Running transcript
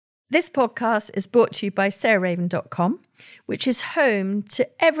This podcast is brought to you by sarahraven.com, which is home to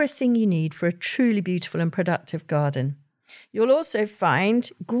everything you need for a truly beautiful and productive garden. You'll also find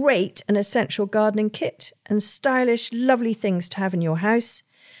great and essential gardening kit and stylish, lovely things to have in your house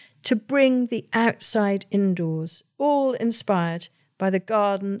to bring the outside indoors, all inspired by the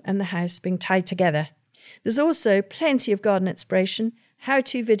garden and the house being tied together. There's also plenty of garden inspiration,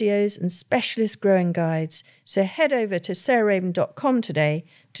 how-to videos and specialist growing guides. So head over to sarahraven.com today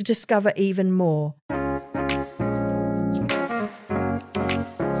to discover even more.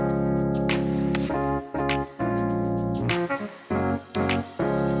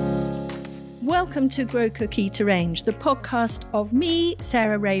 Welcome to Grow, Cook, Eat, Arrange, the podcast of me,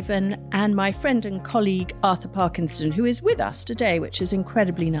 Sarah Raven, and my friend and colleague Arthur Parkinson, who is with us today, which is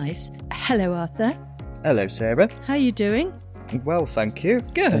incredibly nice. Hello, Arthur. Hello, Sarah. How are you doing? Well, thank you.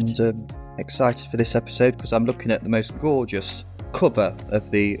 Good. And excited for this episode because I'm looking at the most gorgeous cover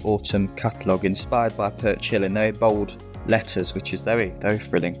of the autumn catalogue inspired by Perch Hill in very bold letters, which is very, very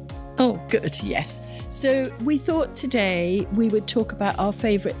thrilling. Oh, good, yes. So we thought today we would talk about our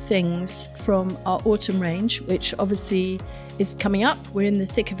favourite things from our autumn range, which obviously is coming up. We're in the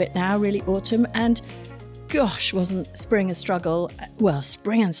thick of it now, really autumn. And gosh, wasn't spring a struggle? Well,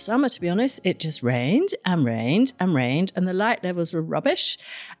 spring and summer, to be honest. It just rained and rained and rained, and the light levels were rubbish,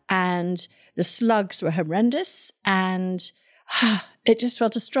 and the slugs were horrendous, and it just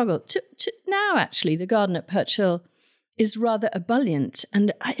felt a struggle. Now, actually, the garden at Perch Hill is rather ebullient,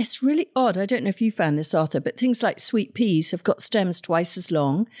 and it's really odd. I don't know if you found this, Arthur, but things like sweet peas have got stems twice as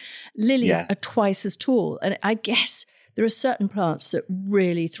long. Lilies are twice as tall, and I guess there are certain plants that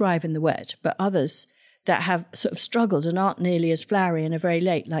really thrive in the wet, but others that have sort of struggled and aren't nearly as flowery and are very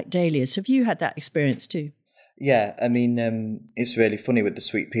late, like dahlias. Have you had that experience too? Yeah, I mean, it's really funny with the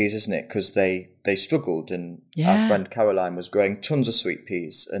sweet peas, isn't it? Because they struggled, and our friend Caroline was growing tons of sweet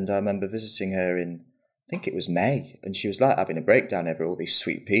peas, and I remember visiting her in, I think it was May, and she was like having a breakdown over all these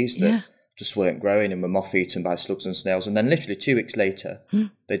sweet peas that just weren't growing and were moth-eaten by slugs and snails. And then literally 2 weeks later,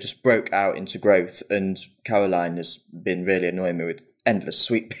 they just broke out into growth, and Caroline has been really annoying me with endless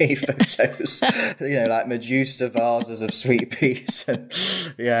sweet pea photos, like Medusa vases of sweet peas. And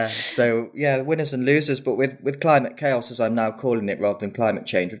winners and losers. But with climate chaos, as I'm now calling it, rather than climate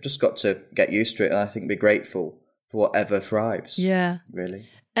change, we've just got to get used to it, and I think be grateful for whatever thrives. Yeah. Really.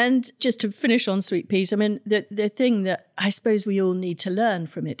 And just to finish on sweet peas, I mean, the thing that I suppose we all need to learn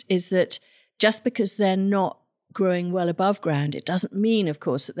from it is that just because they're not growing well above ground, it doesn't mean, of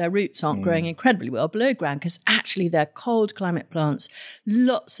course, that their roots aren't growing incredibly well below ground, because actually they're cold climate plants.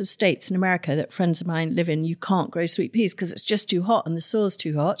 Lots of states in America that friends of mine live in, you can't grow sweet peas because it's just too hot and the soil's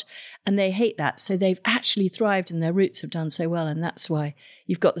too hot, and they hate that. So they've actually thrived and their roots have done so well, and that's why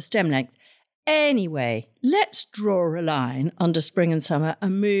you've got the stem length. Anyway, let's draw a line under spring and summer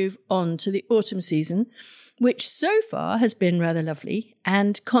and move on to the autumn season, which so far has been rather lovely,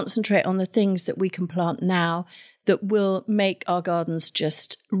 and concentrate on the things that we can plant now that will make our gardens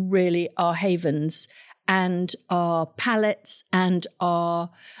just really our havens and our palettes and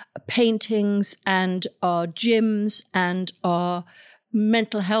our paintings and our gyms and our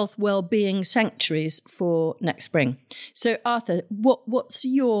mental health well-being sanctuaries for next spring. So Arthur, what's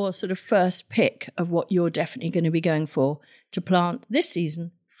your sort of first pick of what you're definitely going to be going for to plant this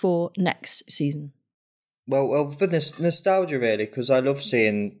season for next season? Well, for this nostalgia, really, because I love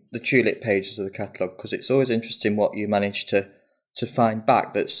seeing the tulip pages of the catalogue, because it's always interesting what you manage to find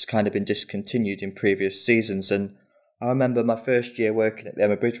back that's kind of been discontinued in previous seasons. And I remember my first year working at the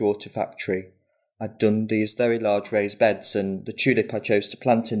Emma Bridgewater factory, I'd done these very large raised beds, and the tulip I chose to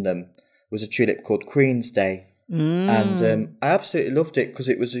plant in them was a tulip called Queensday. And I absolutely loved it because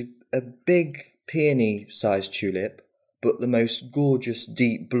it was a big peony-sized tulip, but the most gorgeous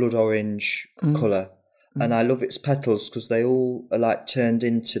deep blood orange colour. And I love its petals because they all are like turned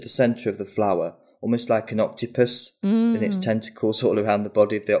into the centre of the flower, almost like an octopus in its tentacles all around the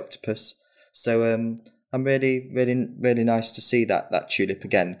body of the octopus. So I'm really, really, really nice to see that tulip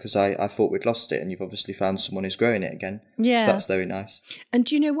again, because I thought we'd lost it, and you've obviously found someone who's growing it again. Yeah. So that's very nice. And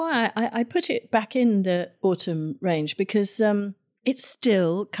do you know why I put it back in the autumn range? Because it's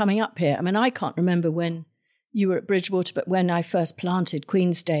still coming up here. I mean, I can't remember when you were at Bridgewater, but when I first planted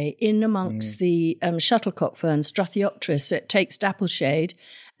Queensday in amongst the shuttlecock fern, Struthiopteris, it takes dapple shade,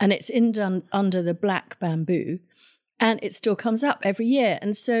 and it's under the black bamboo, and it still comes up every year.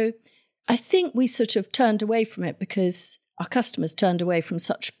 And so I think we sort of turned away from it because our customers turned away from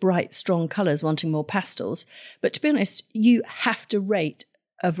such bright, strong colours, wanting more pastels. But to be honest, you have to rate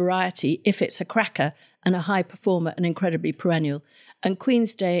a variety if it's a cracker and a high performer and incredibly perennial. And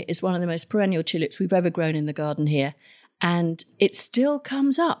Queensday is one of the most perennial tulips we've ever grown in the garden here. And it still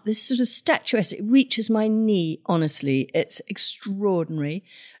comes up, this sort of statuesque. It reaches my knee, honestly. It's extraordinary.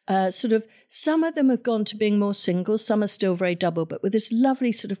 Some of them have gone to being more single, some are still very double, but with this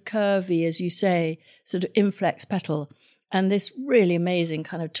lovely sort of curvy, as you say, sort of inflex petal, and this really amazing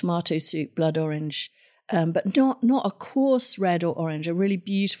kind of tomato soup blood orange, but not a coarse red or orange, a really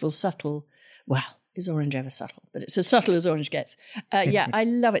beautiful, subtle, well, is orange ever subtle? But it's as subtle as orange gets. I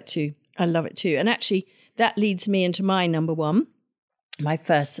love it too. And actually, that leads me into my number one, my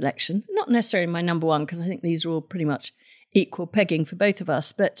first selection. Not necessarily my number one, because I think these are all pretty much equal pegging for both of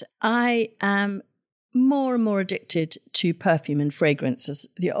us. But I am more and more addicted to perfume and fragrance as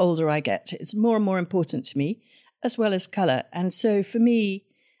the older I get. It's more and more important to me, as well as colour. And so for me,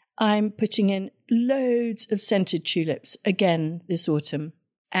 I'm putting in loads of scented tulips again this autumn.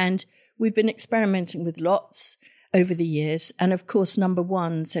 And we've been experimenting with lots over the years. And of course, number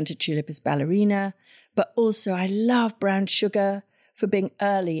one scented tulip is ballerina. But also I love brown sugar for being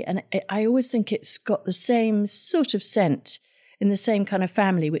early. And I always think it's got the same sort of scent in the same kind of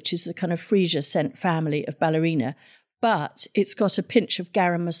family, which is the kind of freesia scent family of ballerina. But it's got a pinch of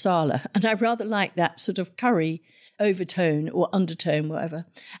garam masala. And I rather like that sort of curry overtone or undertone, whatever.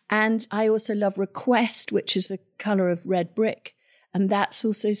 And I also love Request, which is the colour of red brick. And that's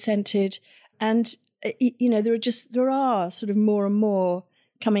also scented. And, there are sort of more and more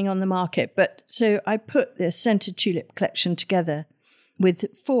coming on the market. But so I put the scented tulip collection together with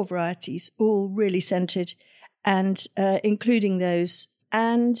 4 varieties, all really scented, and including those.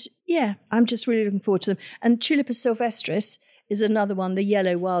 And yeah, I'm just really looking forward to them. And Tulipa sylvestris is another one, the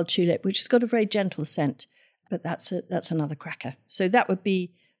yellow wild tulip, which has got a very gentle scent. But that's another cracker. So that would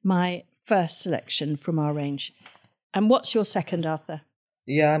be my first selection from our range. And what's your second, Arthur?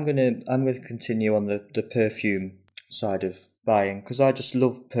 Yeah, I'm gonna continue on the perfume side of buying, because I just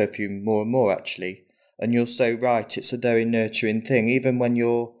love perfume more and more, actually. And you're so right, it's a very nurturing thing. Even when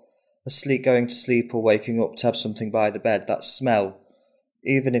you're asleep, going to sleep or waking up, to have something by the bed, that smell,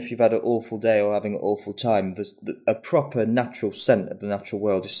 even if you've had an awful day or having an awful time, a proper natural scent of the natural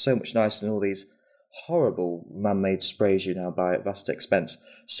world is so much nicer than all these horrible man-made sprays you now buy at vast expense.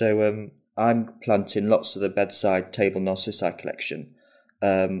 So I'm planting lots of the bedside table narcissi collection.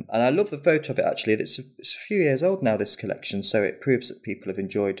 And I love the photo of it, actually. It's a few years old now, this collection, so it proves that people have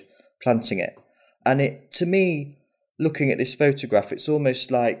enjoyed planting it. And to me, looking at this photograph, it's almost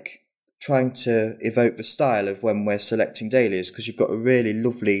like trying to evoke the style of when we're selecting dahlias, because you've got a really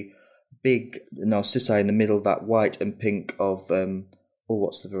lovely big narcissi in the middle, that white and pink of,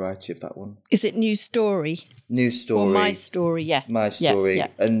 what's the variety of that one? Is it New Story? New Story. Or My Story, yeah. My Story. Yeah.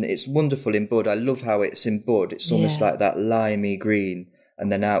 And it's wonderful in bud. I love how it's in bud. It's almost like that limey green,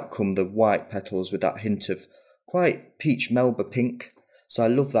 and then out come the white petals with that hint of quite peach Melba pink. So I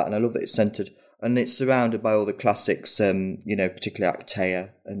love that, and I love that it's scented. And it's surrounded by all the classics, particularly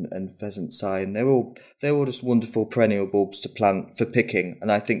Actea and Pheasant's Eye. And they're all just wonderful perennial bulbs to plant for picking.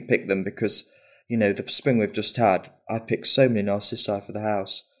 And I think pick them because, the spring we've just had, I picked so many narcissi for the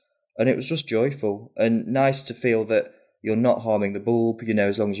house. And it was just joyful and nice to feel that you're not harming the bulb.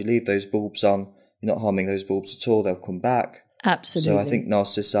 As long as you leave those bulbs on, you're not harming those bulbs at all. They'll come back. Absolutely. So I think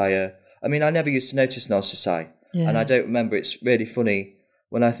narcissi I never used to notice narcissi. Yeah. And I don't remember. It's really funny.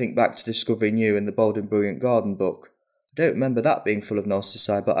 When I think back to Discovering You in the Bold and Brilliant Garden book, I don't remember that being full of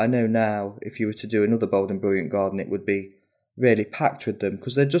narcissi, but I know now if you were to do another Bold and Brilliant Garden, it would be really packed with them,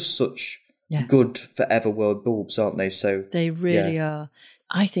 because they're just such good forever world bulbs, aren't they? So they really are.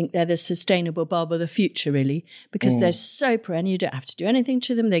 I think they're the sustainable bulb of the future, really, because they're so perennial. You don't have to do anything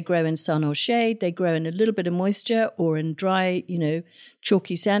to them. They grow in sun or shade. They grow in a little bit of moisture or in dry,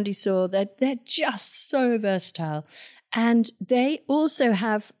 chalky, sandy soil. They're just so versatile. And they also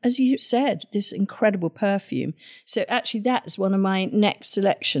have, as you said, this incredible perfume. So actually that's one of my next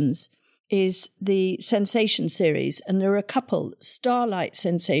selections, is the Sensation series. And there are a couple. Starlight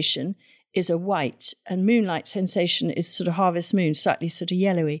Sensation is a white, and Moonlight Sensation is sort of Harvest Moon, slightly sort of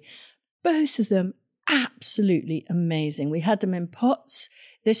yellowy. Both of them absolutely amazing. We had them in pots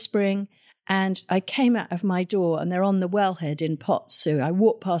this spring, and I came out of my door and they're on the wellhead in pots. So I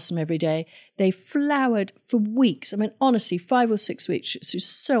walk past them every day. They flowered for weeks. Honestly, 5 or 6 weeks, which is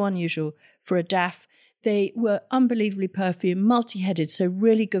so unusual for a daff. They were unbelievably perfumed, multi-headed, so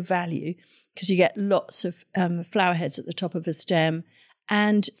really good value, because you get lots of flower heads at the top of a stem.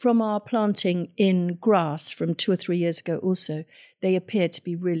 And from our planting in grass from 2 or 3 years ago also, they appear to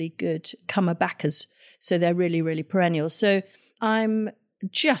be really good come-backers. So they're really, really perennial. So I'm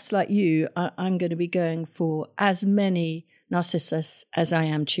just like you, I'm going to be going for as many narcissus as I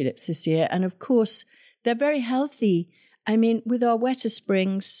am tulips this year. And of course, they're very healthy. With our wetter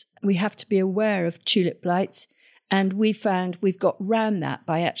springs, we have to be aware of tulip blight. And we found we've got round that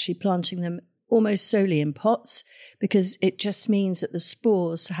by actually planting them almost solely in pots, because it just means that the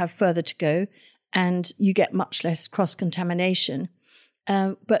spores have further to go and you get much less cross-contamination.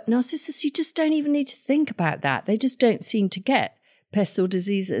 But narcissus, you just don't even need to think about that. They just don't seem to get pests or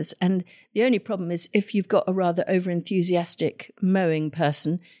diseases. And the only problem is if you've got a rather over-enthusiastic mowing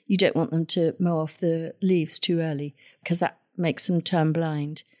person, you don't want them to mow off the leaves too early because that makes them turn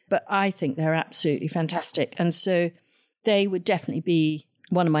blind. But I think they're absolutely fantastic. And so they would definitely be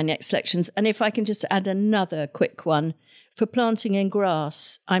one of my next selections. And if I can just add another quick one, for planting in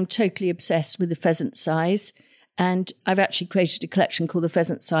grass, I'm totally obsessed with the pheasant size. And I've actually created a collection called the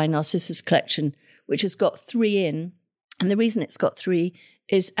Pheasant Sigh Narcissus Collection, which has got 3 in. And the reason it's got 3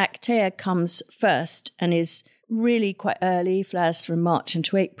 is Actea comes first and is really quite early, flowers from March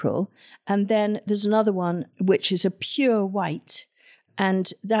into April. And then there's another one which is a pure white,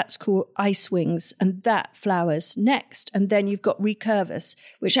 and that's called Ice Wings, and that flowers next. And then you've got Recurvus,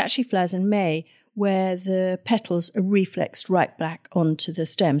 which actually flowers in May, where the petals are reflexed right back onto the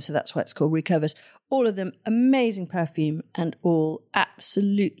stem. So that's why it's called Recurvus. All of them amazing perfume and all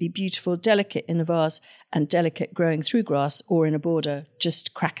absolutely beautiful, delicate in a vase and delicate growing through grass or in a border,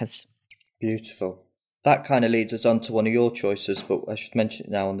 just crackers. Beautiful. That kind of leads us on to one of your choices, but I should mention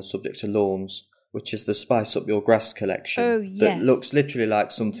it now on the subject of lawns, which is the Spice Up Your Grass collection. Oh, yes. That looks literally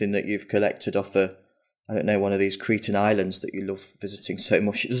like something that you've collected off one of these Cretan islands that you love visiting so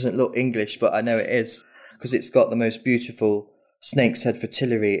much. It doesn't look English, but I know it is, because it's got the most beautiful snake's head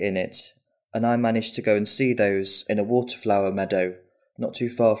fritillary in it. And I managed to go and see those in a waterflower meadow, not too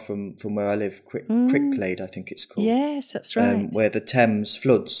far from where I live, Cricklade, I think it's called. Yes, that's right. Where the Thames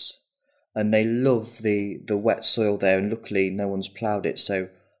floods. And they love the wet soil there, and luckily no one's ploughed it, so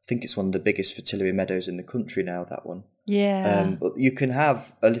I think it's one of the biggest fritillary meadows in the country now, that one. Yeah. But you can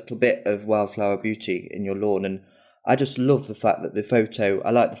have a little bit of wildflower beauty in your lawn, and I just love the fact that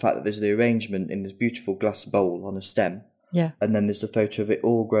I like the fact that there's the arrangement in this beautiful glass bowl on a stem. Yeah. And then there's the photo of it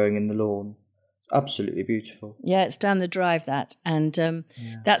all growing in the lawn. It's absolutely beautiful. Yeah, it's down the drive, that. And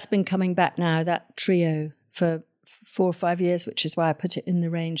that's been coming back now, that trio, for 4 or 5 years, which is why I put it in the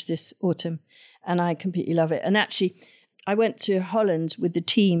range this autumn. And I completely love it. And actually, I went to Holland with the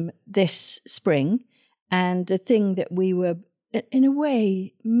team this spring. And the thing that we were, in a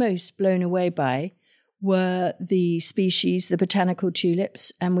way, most blown away by were the species, the botanical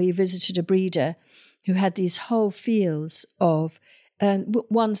tulips. And we visited a breeder who had these whole fields of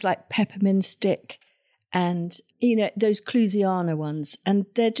ones like peppermint stick and, those Clusiana ones. And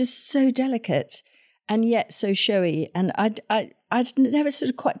they're just so delicate and yet so showy. And I'd never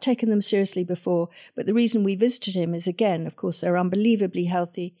sort of quite taken them seriously before. But the reason we visited him is, again, of course, they're unbelievably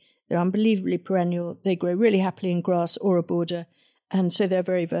healthy. They're unbelievably perennial. They grow really happily in grass or a border. And so they're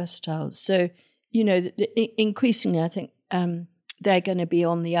very versatile. So, increasingly, I think they're going to be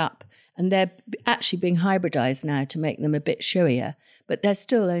on the up. And they're actually being hybridized now to make them a bit showier. But they're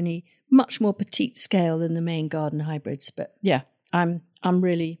still only much more petite scale than the main garden hybrids. But yeah, I'm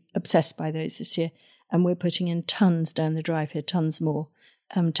really obsessed by those this year. And we're putting in tons down the drive here, tons more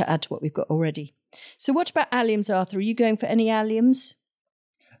to add to what we've got already. So what about alliums, Arthur? Are you going for any alliums?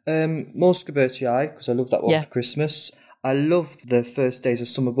 More Scobertii, because I love that one for Christmas. I love the First Days of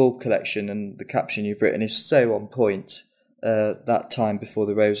Summer Bulb collection, and the caption you've written is so on point. That time before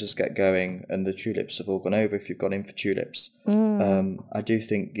the roses get going and the tulips have all gone over, if you've gone in for tulips. I do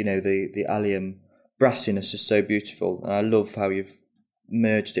think, the allium brassiness is so beautiful. And I love how you've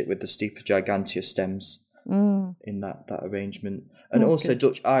merged it with the steeper gigantea stems in that arrangement. And also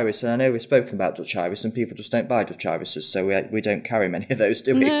Dutch iris. And I know we've spoken about Dutch iris and people just don't buy Dutch irises, so we don't carry many of those,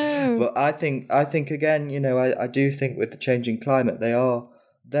 do we? No. But I think again, I do think with the changing climate, they are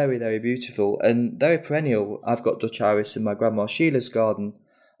very, very beautiful and very perennial. I've got Dutch iris in my grandma Sheila's garden,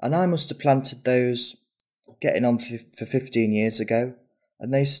 and I must have planted those getting on for 15 years ago,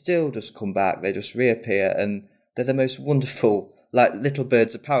 and they still just come back. They just reappear, and they're the most wonderful, like little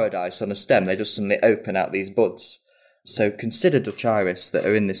birds of paradise on a stem. They just suddenly open out these buds. So consider Dutch iris that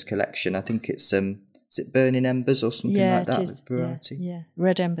are in this collection. I think it's is it Burning Embers or something like that? Is. Variety. Yeah,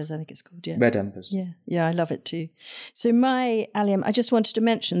 Red Embers, I think it's called. Yeah, Red Embers. Yeah, I love it too. So my allium, I just wanted to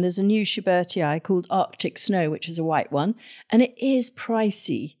mention, there's a new Schubertii called Arctic Snow, which is a white one, and it is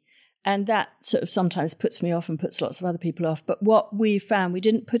pricey, and that sort of sometimes puts me off and puts lots of other people off. But what we found, we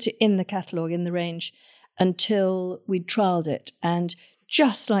didn't put it in the catalogue, in the range, until we'd trialled it, and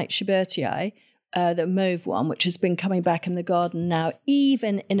just like Schubertii, the mauve one, which has been coming back in the garden now,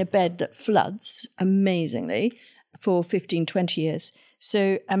 even in a bed that floods amazingly for 15, 20 years.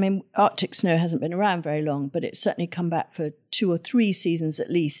 So, I mean, Arctic snow hasn't been around very long, but it's certainly come back for 2 or 3 seasons at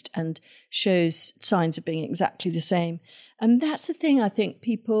least and shows signs of being exactly the same. And that's the thing I think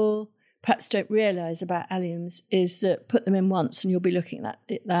people perhaps don't realise about alliums, is that put them in once and you'll be looking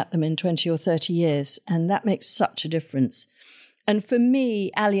at them in 20 or 30 years. And that makes such a difference. And for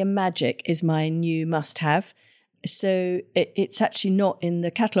me, Allium Magic is my new must-have. So it's actually not in the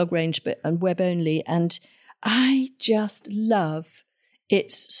catalogue range, but on web only. And I just love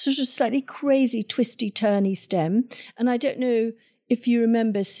its sort of slightly crazy, twisty, turny stem. And I don't know if you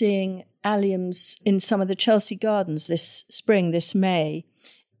remember seeing alliums in some of the Chelsea gardens this spring, this May.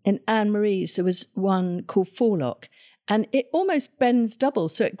 In Anne-Marie's, there was one called Forelock, and it almost bends double,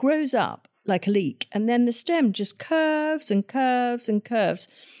 so it grows up like a leek, and then the stem just curves and curves and curves,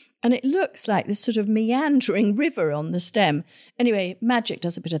 and it looks like this sort of meandering river on the stem. Anyway, Magic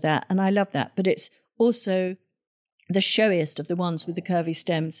does a bit of that, and I love that, but it's also the showiest of the ones with the curvy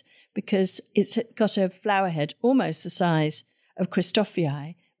stems because it's got a flower head almost the size of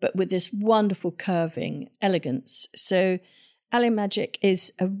Christophii, but with this wonderful curving elegance. So Allium Magic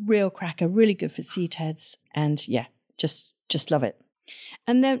is a real cracker, really good for seed heads, and yeah, just love it.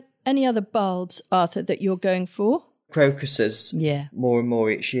 And then any other bulbs, Arthur, that you're going for? Crocuses, more and more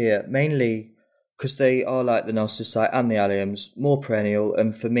each year, mainly because they are like the narcissi and the alliums, more perennial,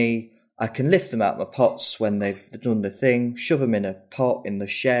 and for me, I can lift them out of my pots when they've done the thing, shove them in a pot in the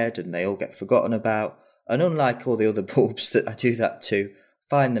shed, and they all get forgotten about. And unlike all the other bulbs that I do that to,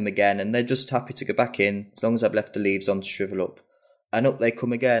 find them again, and they're just happy to go back in as long as I've left the leaves on to shrivel up. And up they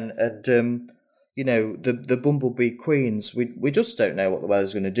come again. And, you know, the bumblebee queens, we just don't know what the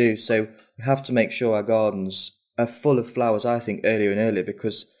weather's going to do. So we have to make sure our gardens are full of flowers, I think, earlier and earlier,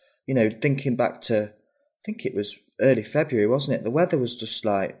 because, you know, thinking back to, I think it was early February, wasn't it? The weather was just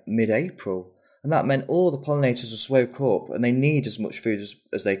like mid-April. And that meant all the pollinators are woke up and they need as much food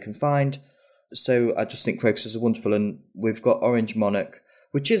as they can find. So I just think crocuses are wonderful. And we've got orange monarch,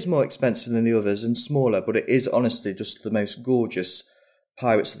 which is more expensive than the others and smaller, but it is honestly just the most gorgeous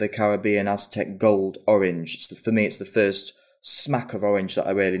Pirates of the Caribbean Aztec gold orange. For me, it's the first smack of orange that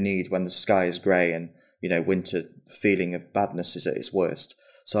I really need when the sky is grey and, you know, winter feeling of badness is at its worst.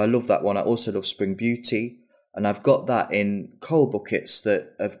 So I love that one. I also love Spring Beauty, and I've got that in coal buckets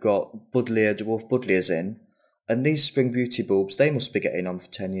that have got dwarf buddleias in. And these Spring Beauty bulbs, they must be getting on for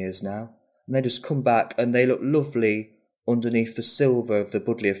 10 years now. And they just come back and they look lovely underneath the silver of the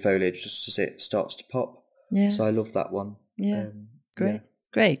buddleia foliage just as it starts to pop. Yeah. So I love that one. Yeah.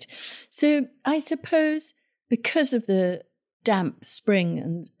 Great. So I suppose because of the damp spring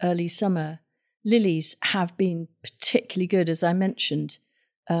and early summer, lilies have been particularly good, as I mentioned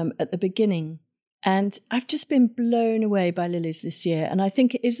at the beginning. And I've just been blown away by lilies this year. And I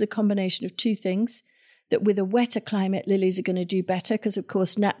think it is the combination of two things. That with a wetter climate, lilies are going to do better because, of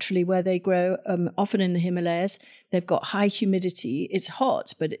course, naturally where they grow, often in the Himalayas, they've got high humidity. It's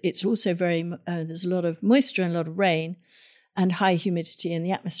hot, but it's also there's a lot of moisture and a lot of rain and high humidity in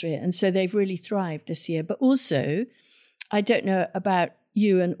the atmosphere. And so they've really thrived this year. But also, I don't know about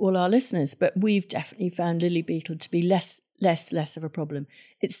you and all our listeners, but we've definitely found lily beetle to be less of a problem.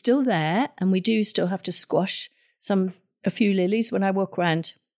 It's still there, and we do still have to squash a few lilies. When I walk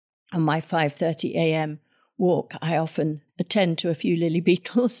around on my 5:30 a.m. walk, I often attend to a few lily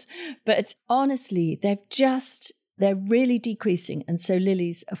beetles, but honestly, they're really decreasing. And so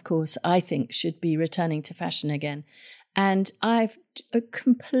lilies, of course, I think should be returning to fashion again. And I've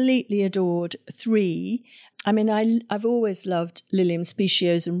completely adored 3. I mean, I've always loved Lilium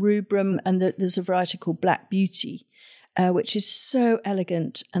speciosum rubrum, and there's a variety called Black Beauty, which is so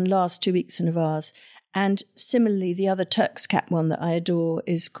elegant and lasts 2 weeks in a vase. And similarly, the other Turk's cap one that I adore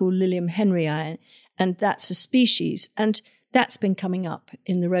is called Lilium henryi, and that's a species. And that's been coming up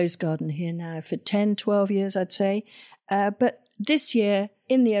in the rose garden here now for 10, 12 years, I'd say. But this year,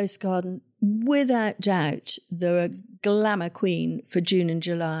 in the Oast Garden, without doubt, the glamour queen for June and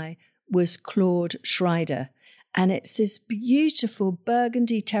July was Claude Schreider. And it's this beautiful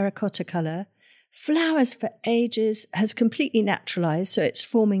burgundy terracotta colour, flowers for ages, has completely naturalised, so it's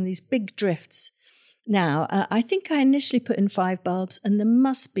forming these big drifts. Now, I think I initially put in 5 bulbs, and there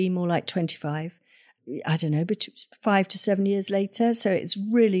must be more like 25. I don't know, but 5 to 7 years later, so it's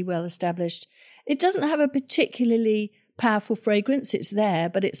really well established. It doesn't have a particularly powerful fragrance. It's there,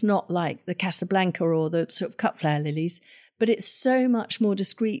 but it's not like the Casablanca or the sort of cut flower lilies. But it's so much more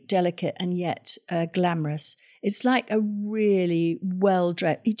discreet, delicate, and yet glamorous. It's like a really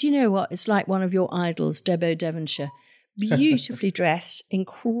well-dressed... Do you know what? It's like one of your idols, Debo Devonshire. Beautifully dressed,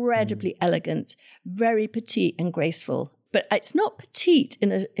 incredibly elegant, very petite and graceful. But it's not petite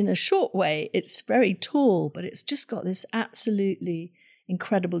in a short way. It's very tall, but it's just got this absolutely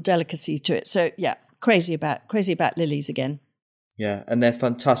incredible delicacy to it. So yeah, crazy about lilies again. Yeah, and they're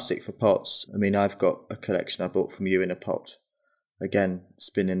fantastic for pots. I mean, I've got a collection I bought from you in a pot. Again, it's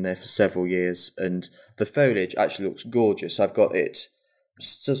been in there for several years, and the foliage actually looks gorgeous. I've got it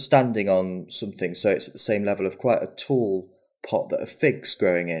still standing on something, so it's at the same level of quite a tall pot that a fig's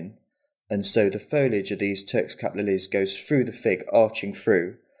growing in. And so the foliage of these Turk's cap lilies goes through the fig, arching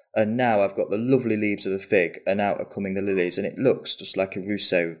through. And now I've got the lovely leaves of the fig, and out are coming the lilies, and it looks just like a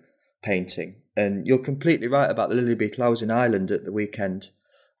Rousseau painting. And you're completely right about the lily beetle. I was in Ireland at the weekend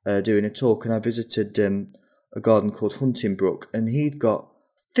doing a talk, and I visited a garden called Hunting Brook, and he'd got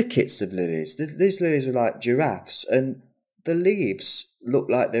thickets of lilies. These lilies were like giraffes, and the leaves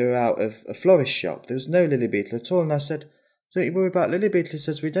looked like they were out of a florist shop. There was no lily beetle at all. And I said, don't you worry about lily beetle. He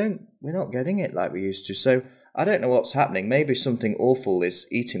says, we're not getting it like we used to. So I don't know what's happening. Maybe something awful is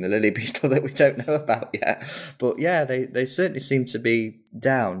eating the lily beetle that we don't know about yet. But yeah, they certainly seem to be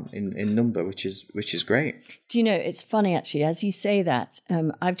down in number, which is great. Do you know, it's funny actually, as you say that,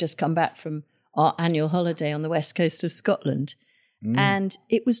 I've just come back from our annual holiday on the west coast of Scotland, and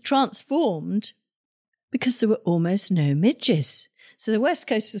it was transformed because there were almost no midges. So the west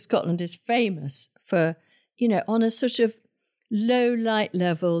coast of Scotland is famous for, on a sort of low light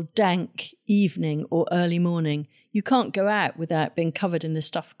level, dank evening or early morning, you can't go out without being covered in the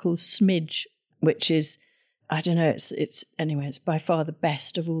stuff called smidge, which is, I don't know, it's by far the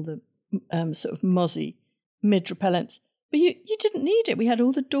best of all the sort of mozzie mid repellents. But you didn't need it. We had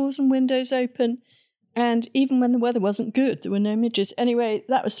all the doors and windows open, and even when the weather wasn't good, there were no midges. Anyway,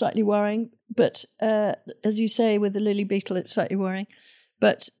 that was slightly worrying. But as you say, with the lily beetle, it's slightly worrying.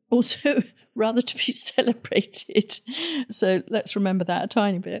 But also rather to be celebrated. So let's remember that a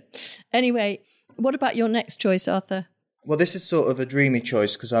tiny bit. Anyway, what about your next choice, Arthur? Well, this is sort of a dreamy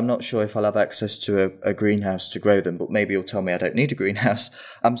choice because I'm not sure if I'll have access to a greenhouse to grow them, but maybe you'll tell me I don't need a greenhouse.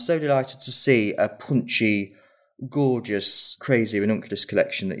 I'm so delighted to see a punchy, gorgeous, crazy ranunculus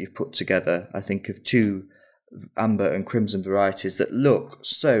collection that you've put together. I think of 2 amber and crimson varieties that look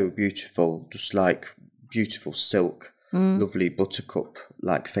so beautiful, just like beautiful silk, lovely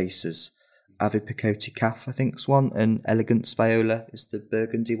buttercup-like faces. Avipicote calf, I think, is one, and Elegance Viola is the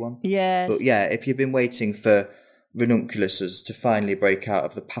burgundy one. Yes. But yeah, if you've been waiting for ranunculuses to finally break out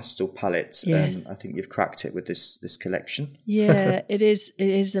of the pastel palette, yes. I think you've cracked it with this collection. Yeah, it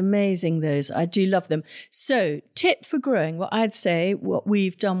is amazing, those. I do love them. So, tip for growing, what I'd say, what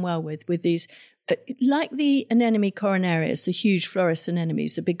we've done well with these, like the anemone coronarias, the huge florist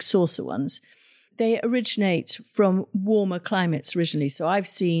anemones, the big saucer ones, they originate from warmer climates originally. So I've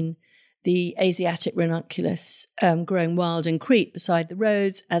seen the Asiatic ranunculus growing wild in Crete beside the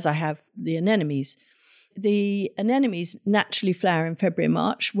roads, as I have the anemones. The anemones naturally flower in February and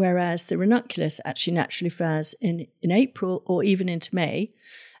March, whereas the ranunculus actually naturally flowers in April or even into May.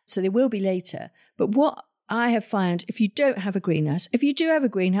 So they will be later. But what I have found, if you don't have a greenhouse, if you do have a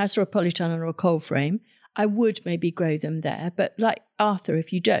greenhouse or a polytunnel or a cold frame, I would maybe grow them there. But like Arthur,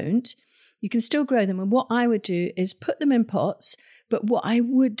 if you don't, you can still grow them. And what I would do is put them in pots. But what I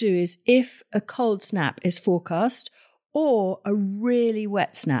would do is if a cold snap is forecast or a really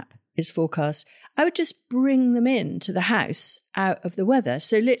wet snap is forecast, I would just bring them into the house out of the weather.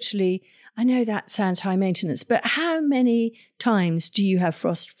 So literally, I know that sounds high maintenance, but how many times do you have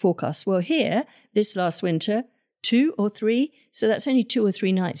frost forecasts? Well, here, this last winter, 2 or 3. So that's only 2 or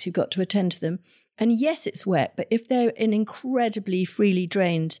 3 nights you've got to attend to them. And yes, it's wet, but if they're in incredibly freely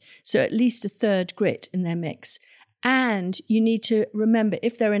drained, so at least a third grit in their mix. And you need to remember,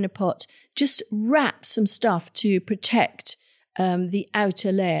 if they're in a pot, just wrap some stuff to protect the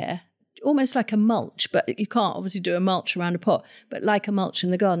outer layer, almost like a mulch, but you can't obviously do a mulch around a pot, but like a mulch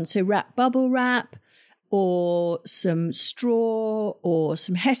in the garden. So wrap bubble wrap or some straw or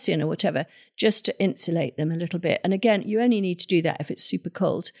some hessian or whatever, just to insulate them a little bit. And again, you only need to do that if it's super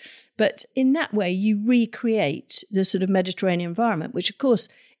cold. But in that way, you recreate the sort of Mediterranean environment, which of course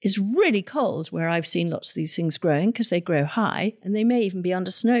is really cold, where I've seen lots of these things growing because they grow high and they may even be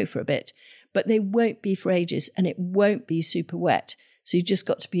under snow for a bit, but they won't be for ages and it won't be super wet. So you just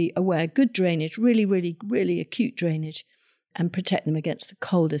got to be aware, good drainage, really, really, really acute drainage, and protect them against the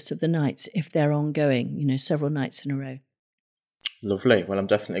coldest of the nights if they're ongoing, several nights in a row. Lovely. Well, I'm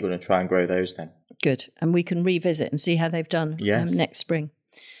definitely going to try and grow those then. Good. And we can revisit and see how they've done next spring.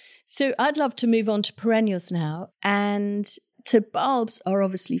 So I'd love to move on to perennials now. And so bulbs are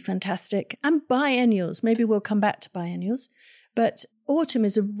obviously fantastic, and biennials. Maybe we'll come back to biennials. But autumn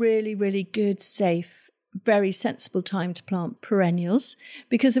is a really, really good, safe, very sensible time to plant perennials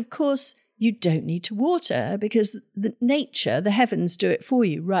because, of course, you don't need to water because nature, the heavens do it for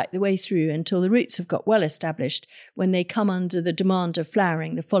you right the way through until the roots have got well established when they come under the demand of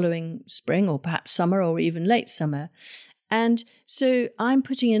flowering the following spring or perhaps summer or even late summer. And so I'm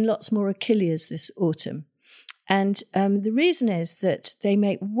putting in lots more Achilleas this autumn. And the reason is that they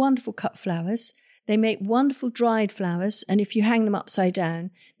make wonderful cut flowers. They make wonderful dried flowers, and if you hang them upside down,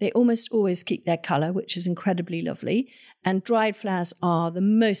 they almost always keep their colour, which is incredibly lovely. And dried flowers are the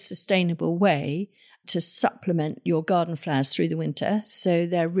most sustainable way to supplement your garden flowers through the winter, so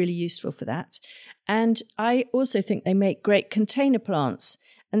they're really useful for that. And I also think they make great container plants.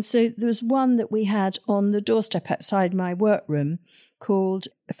 And so there was one that we had on the doorstep outside my workroom called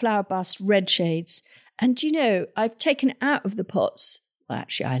Flower Bust Red Shades. And, you know, I've taken it out of the pots. Well,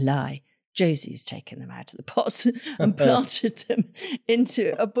 actually, I lie. Josie's taken them out of the pots and planted them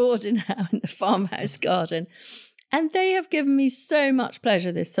into a border now in the farmhouse garden. And they have given me so much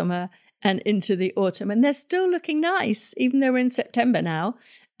pleasure this summer and into the autumn. And they're still looking nice, even though we're in September now.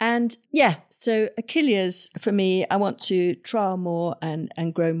 And yeah, so Achilleas, for me, I want to trial more and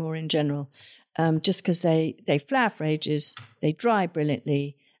grow more in general, just because they flower for ages, they dry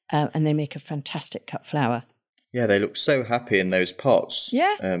brilliantly, and they make a fantastic cut flower. Yeah, they look so happy in those pots.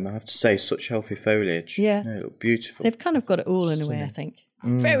 Yeah. I have to say, such healthy foliage. Yeah. They look beautiful. They've kind of got it all in a way, I think.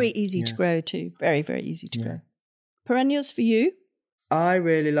 Very easy to grow too. Very, very easy to grow. Perennials for you? I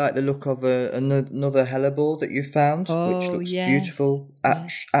really like the look of another hellebore that you found, which looks beautiful.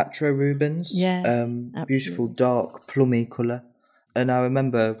 Atro Rubens. Yes, beautiful dark plummy colour. And I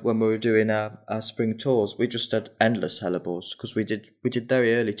remember when we were doing our spring tours, we just had endless hellebores because we did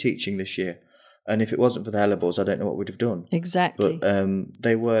very early teaching this year. And if it wasn't for the hellebores, I don't know what we'd have done. Exactly. But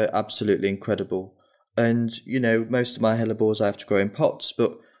they were absolutely incredible. And, you know, most of my hellebores I have to grow in pots,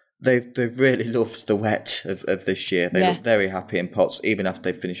 but they've really loved the wet of this year. They look very happy in pots, even after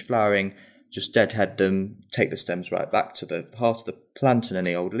they've finished flowering. Just deadhead them, take the stems right back to the heart of the plant and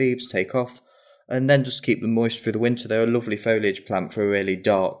any old leaves, take off, and then just keep them moist through the winter. They're a lovely foliage plant for a really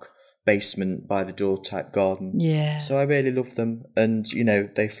dark basement by the door type garden. Yeah. So I really love them, and you know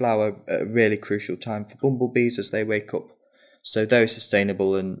they flower at a really crucial time for bumblebees as they wake up. So very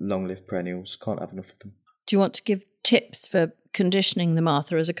sustainable and long-lived perennials. Can't have enough of them. Do you want to give tips for conditioning them,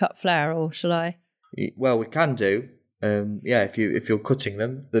 Arthur, as a cut flower, or shall I? Well, we can do. If you're cutting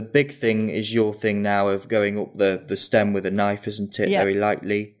them, the big thing is your thing now of going up the stem with a knife, isn't it? Very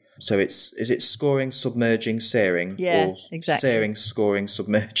lightly. So is it scoring, submerging, searing? Yeah, or exactly. Searing, scoring,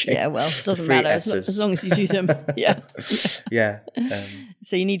 submerging. Yeah, well, it doesn't matter as long as you do them. Yeah. Yeah.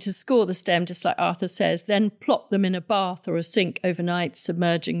 So you need to score the stem, just like Arthur says, then plop them in a bath or a sink overnight,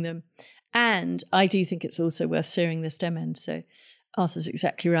 submerging them. And I do think it's also worth searing the stem end. So Arthur's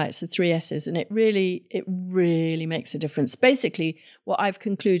exactly right. It's the 3 S's, and it really makes a difference. Basically, what I've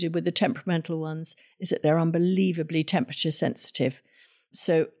concluded with the temperamental ones is that they're unbelievably temperature sensitive.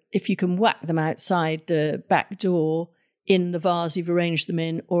 So if you can whack them outside the back door in the vase you've arranged them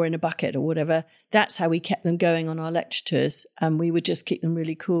in or in a bucket or whatever, that's how we kept them going on our lecture tours. And we would just keep them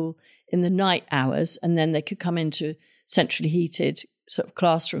really cool in the night hours, and then they could come into centrally heated sort of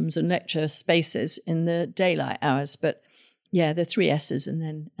classrooms and lecture spaces in the daylight hours. But yeah, the 3 S's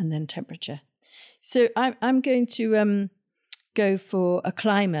and then temperature. So I'm going to go for a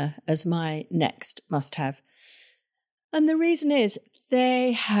climber as my next must-have. And the reason is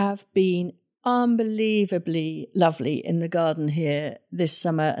they have been unbelievably lovely in the garden here this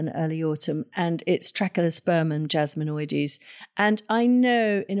summer and early autumn, and it's Trachelospermum jasminoides. And I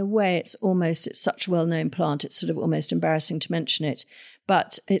know in a way it's such a well-known plant, it's sort of almost embarrassing to mention it,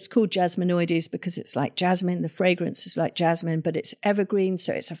 but it's called jasminoides because it's like jasmine, the fragrance is like jasmine, but it's evergreen,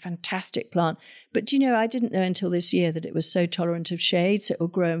 so it's a fantastic plant. But do you know, I didn't know until this year that it was so tolerant of shade, so it will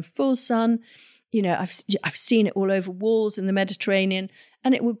grow in full sun. You know, I've seen it all over walls in the Mediterranean,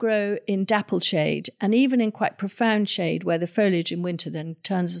 and it will grow in dappled shade and even in quite profound shade where the foliage in winter then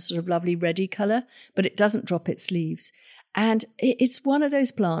turns a sort of lovely reddy colour, but it doesn't drop its leaves. And it's one of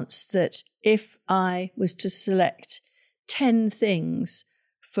those plants that if I was to select 10 things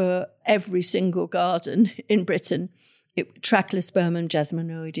for every single garden in Britain, Trachelospermum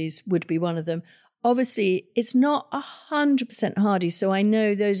jasminoides would be one of them. Obviously, it's not 100% hardy, so I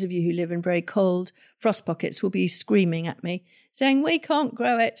know those of you who live in very cold frost pockets will be screaming at me, saying, we can't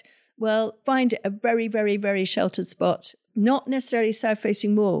grow it. Well, find a very, very, very sheltered spot, not necessarily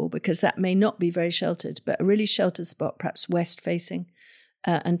south-facing wall, because that may not be very sheltered, but a really sheltered spot, perhaps west-facing,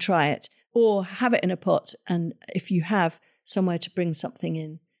 and try it. Or have it in a pot, and if you have somewhere to bring something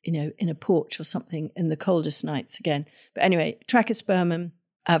in, you know, in a porch or something in the coldest nights again. But anyway, Trachelospermum,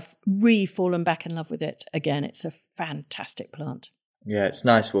 I've fallen back in love with it again. It's a fantastic plant. Yeah, it's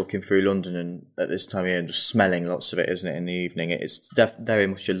nice walking through London and at this time of year and just smelling lots of it, isn't it, in the evening? It's very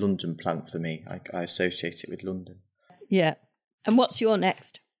much a London plant for me. I associate it with London. Yeah. And what's your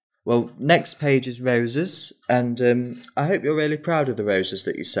next? Well, next page is roses, and I hope you're really proud of the roses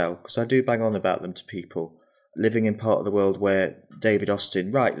that you sell, because I do bang on about them to people. Living in part of the world where David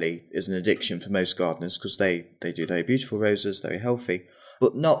Austin, rightly, is an addiction for most gardeners, because they do very beautiful roses, very healthy,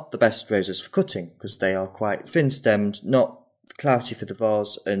 but not the best roses for cutting, because they are quite thin-stemmed, not clouty for the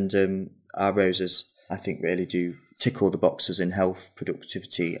vase, and our roses, I think, really do tick all the boxes in health,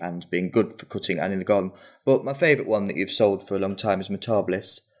 productivity, and being good for cutting and in the garden. But my favourite one that you've sold for a long time is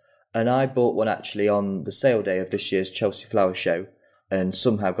Metabilis, and I bought one actually on the sale day of this year's Chelsea Flower Show, and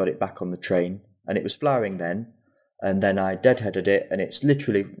somehow got it back on the train, and it was flowering then, and then I deadheaded it, and it's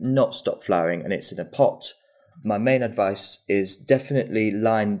literally not stopped flowering, and it's in a pot. My main advice is definitely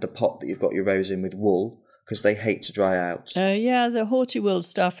line the pot that you've got your rose in with wool, because they hate to dry out. Yeah, the hortiwool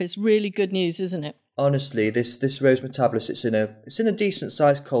stuff is really good news, isn't it? Honestly, this rose Metabilis, it's in a decent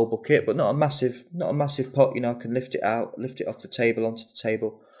sized coal bucket, but not a massive pot. You know, I can lift it off the table onto the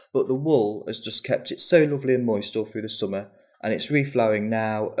table. But the wool has just kept it so lovely and moist all through the summer, and it's reflowering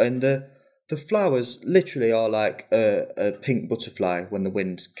now. And the flowers literally are like a pink butterfly when the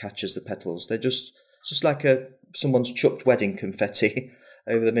wind catches the petals. They're just like someone's chucked wedding confetti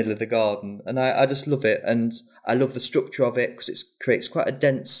over the middle of the garden, and I just love it. And I love the structure of it because it creates quite a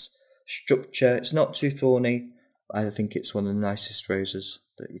dense structure. It's not too thorny. I think it's one of the nicest roses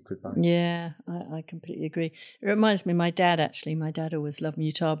that you could buy. Yeah, I completely agree. It reminds me of my dad, actually. My dad always loved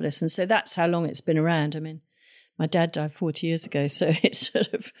Mutabilis, and so that's how long it's been around. I mean, my dad died 40 years ago, so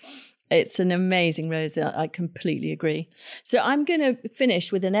it's an amazing rose. I completely agree. So I'm going to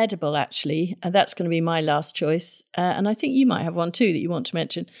finish with an edible, actually, and that's going to be my last choice. And I think you might have one too that you want to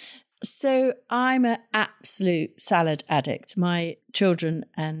mention. So I'm an absolute salad addict. My children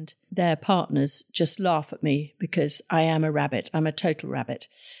and their partners just laugh at me because I am a rabbit. I'm a total rabbit.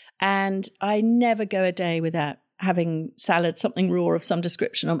 And I never go a day without having salad, something raw of some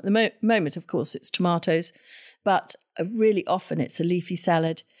description. At the moment, of course, it's tomatoes, but really often it's a leafy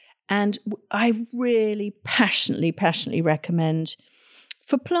salad. And I really passionately recommend,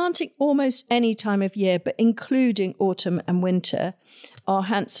 for planting almost any time of year, but including autumn and winter, our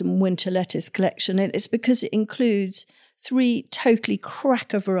handsome winter lettuce collection. And it's because it includes 3 totally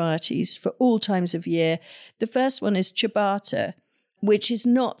cracker varieties for all times of year. The first one is ciabatta, which is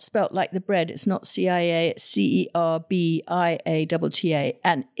not spelt like the bread. It's not CIA, it's CERBIATTA.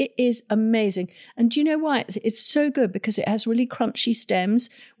 And it is amazing. And do you know why? It's so good because it has really crunchy stems,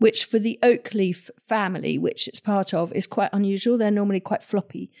 which for the oak leaf family, which it's part of, is quite unusual. They're normally quite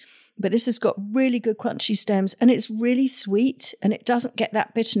floppy. But this has got really good crunchy stems, and it's really sweet, and it doesn't get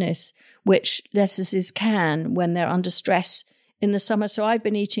that bitterness, which lettuces can when they're under stress in the summer. So I've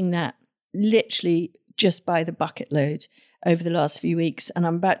been eating that literally just by the bucket load over the last few weeks, and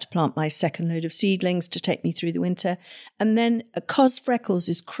I'm about to plant my second load of seedlings to take me through the winter. And then a Cos Freckles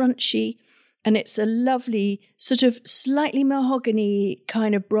is crunchy, and it's a lovely sort of slightly mahogany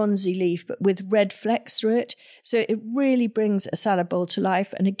kind of bronzy leaf, but with red flecks through it. So it really brings a salad bowl to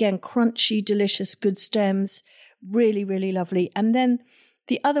life. And again, crunchy, delicious, good stems, really, really lovely. And then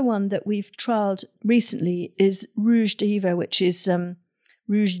the other one that we've trialled recently is Rouge d'Hiver, which is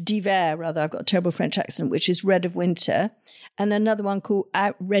Rouge d'Hiver, rather. I've got a terrible French accent, which is red of winter. And another one called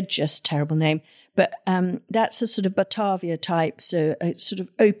Outrageous, terrible name. But that's a sort of Batavia type, so a sort of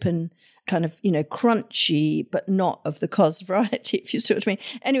open, kind of, crunchy, but not of the Cos variety, if you see what I mean.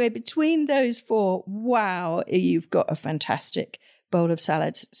 Anyway, between those 4, wow, you've got a fantastic bowl of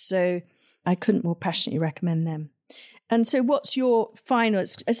salad. So I couldn't more passionately recommend them. And so what's your final?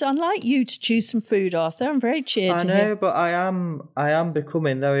 It's unlike you to choose some food, Arthur. I'm very cheered to hear. I know, but I am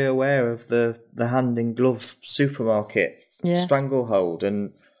becoming very aware of the hand in glove supermarket stranglehold.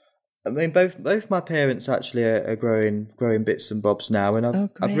 And I mean, both my parents actually are growing bits and bobs now, and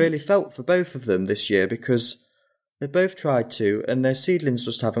I've really felt for both of them this year because they've both tried to, and their seedlings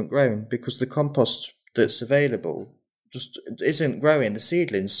just haven't grown because the compost that's available just isn't growing the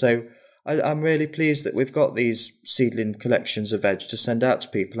seedlings. So I'm really pleased that we've got these seedling collections of veg to send out to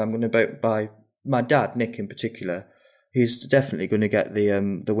people. I'm going to buy my dad, Nick in particular. He's definitely going to get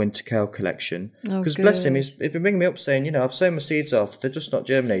the winter kale collection because bless him, he's been ringing me up saying, I've sown my seeds off, they're just not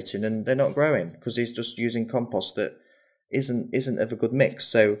germinating and they're not growing because he's just using compost that isn't of a good mix.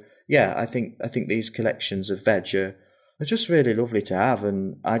 So yeah, I think these collections of veg are just really lovely to have,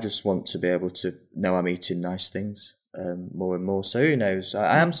 and I just want to be able to know I'm eating nice things. More and more. So who knows?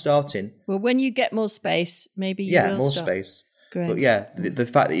 I am starting. Well, when you get more space, maybe you will more start. Space. Great. But yeah, the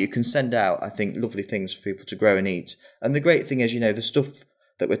fact that you can send out, I think, lovely things for people to grow and eat. And the great thing is, the stuff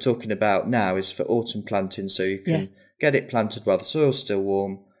that we're talking about now is for autumn planting, so you can get it planted while the soil's still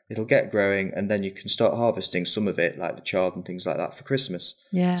warm. It'll get growing, and then you can start harvesting some of it, like the chard and things like that, for Christmas.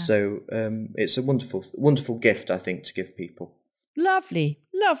 Yeah. So it's a wonderful, wonderful gift, I think, to give people. Lovely.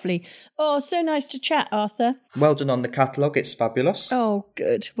 Oh, so nice to chat, Arthur. Well done on the catalogue. It's fabulous. Oh,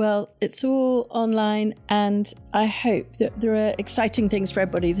 good. Well, it's all online, and I hope that there are exciting things for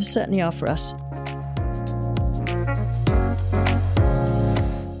everybody. There certainly are for us.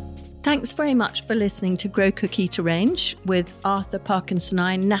 Thanks very much for listening to Grow, Cook, Eat, Arrange with Arthur Parkinson and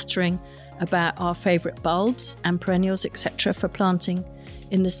I nattering about our favourite bulbs and perennials, etc. for planting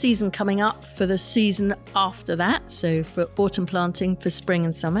in the season coming up, for the season after that, so for autumn planting, for spring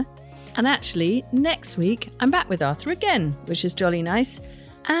and summer. And actually, next week, I'm back with Arthur again, which is jolly nice.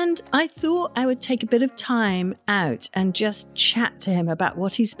 And I thought I would take a bit of time out and just chat to him about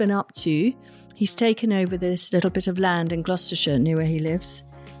what he's been up to. He's taken over this little bit of land in Gloucestershire near where he lives,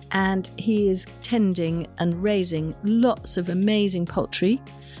 and he is tending and raising lots of amazing poultry.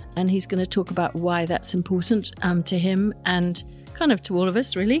 And he's going to talk about why that's important to him and kind of to all of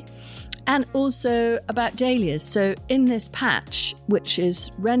us, really. And also about dahlias. So in this patch, which is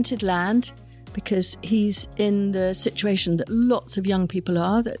rented land, because he's in the situation that lots of young people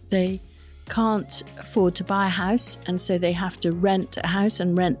are, that they can't afford to buy a house, and so they have to rent a house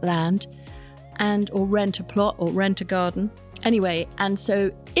and rent land, or rent a plot or rent a garden. Anyway, and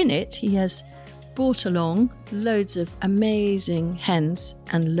so in it, he has brought along loads of amazing hens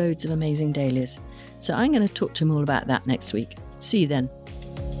and loads of amazing dahlias. So I'm going to talk to him all about that next week. See you then.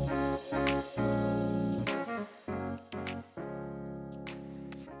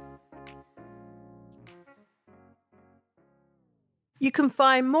 You can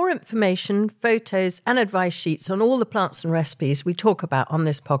find more information, photos and advice sheets on all the plants and recipes we talk about on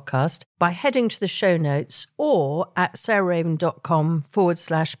this podcast by heading to the show notes or at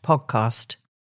sarahraven.com/podcast.